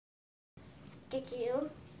Did you?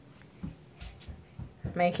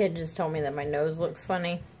 My kid just told me that my nose looks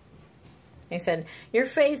funny. He said, your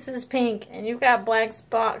face is pink and you've got black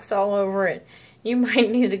spots all over it. You might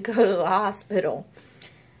need to go to the hospital.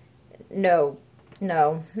 No,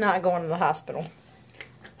 not going to the hospital.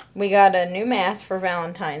 We got a new mask for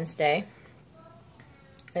Valentine's Day.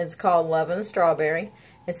 It's called Love and Strawberry.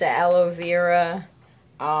 It's an aloe vera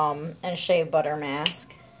and shea butter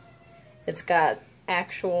mask. It's got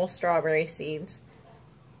actual strawberry seeds.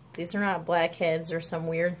 These are not blackheads or some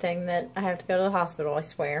weird thing that I have to go to the hospital, I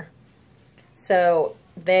swear. So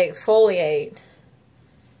they exfoliate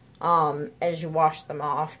as you wash them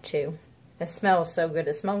off too. It smells so good.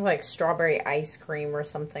 It smells like strawberry ice cream or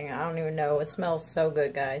something. I don't even know. It smells so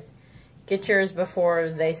good, guys. Get yours before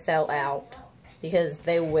they sell out, because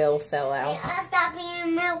they will sell out.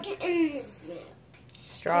 Strawberry milk and milk.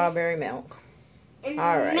 Strawberry milk. And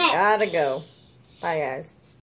All right, milk. gotta go. Bye, guys.